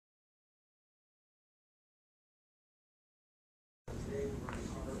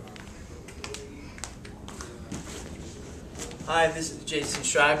Hi, this is Jason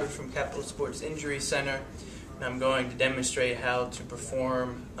Schreiber from Capital Sports Injury Center, and I'm going to demonstrate how to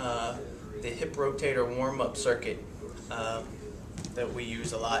perform the hip rotator warm-up circuit that we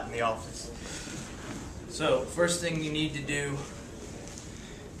use a lot in the office. So, first thing you need to do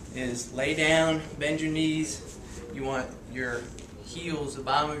is lay down, bend your knees. You want your heels, the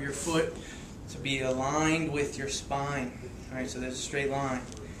bottom of your foot, to be aligned with your spine. Alright, so there's a straight line.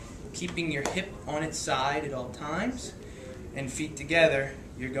 Keeping your hip on its side at all times and feet together,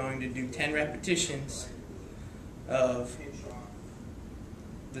 you're going to do 10 repetitions of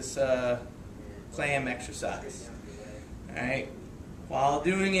this clam exercise. Alright, while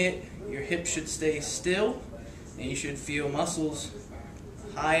doing it, your hip should stay still and you should feel muscles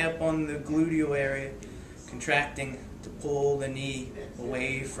high up on the gluteal area contracting to pull the knee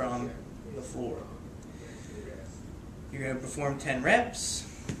away from the floor. You're going to perform 10 reps.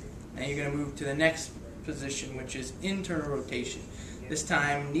 And you're going to move to the next position, which is internal rotation. This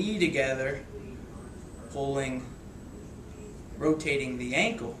time, knee together, rotating the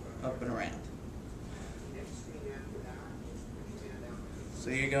ankle up and around. So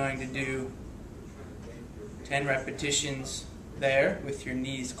you're going to do 10 repetitions there with your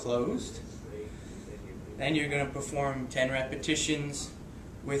knees closed. Then you're going to perform 10 repetitions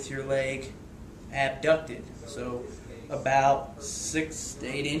with your leg abducted. So about 6 to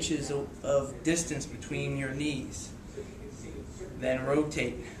 8 inches of distance between your knees. Then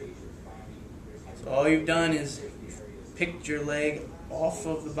rotate. So all you've done is picked your leg off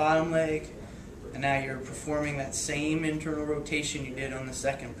of the bottom leg, and now you're performing that same internal rotation you did on the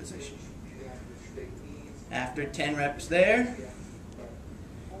second position. After 10 reps there,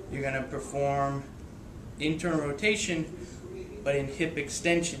 you're going to perform internal rotation, but in hip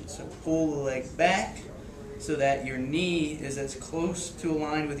extension. So pull the leg back so that your knee is as close to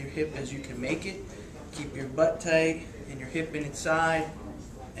aligned with your hip as you can make it. Keep your butt tight and your hip in its side,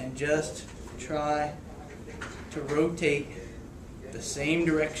 and just try to rotate the same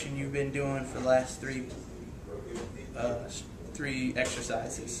direction you've been doing for the last three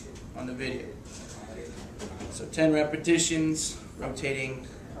exercises on the video. So 10 repetitions, rotating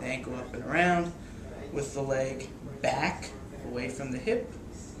the ankle up and around with the leg back away from the hip.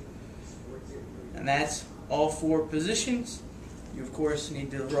 And that's all 4 positions. You of course need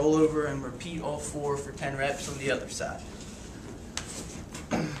to roll over and repeat all 4 for 10 reps on the other side.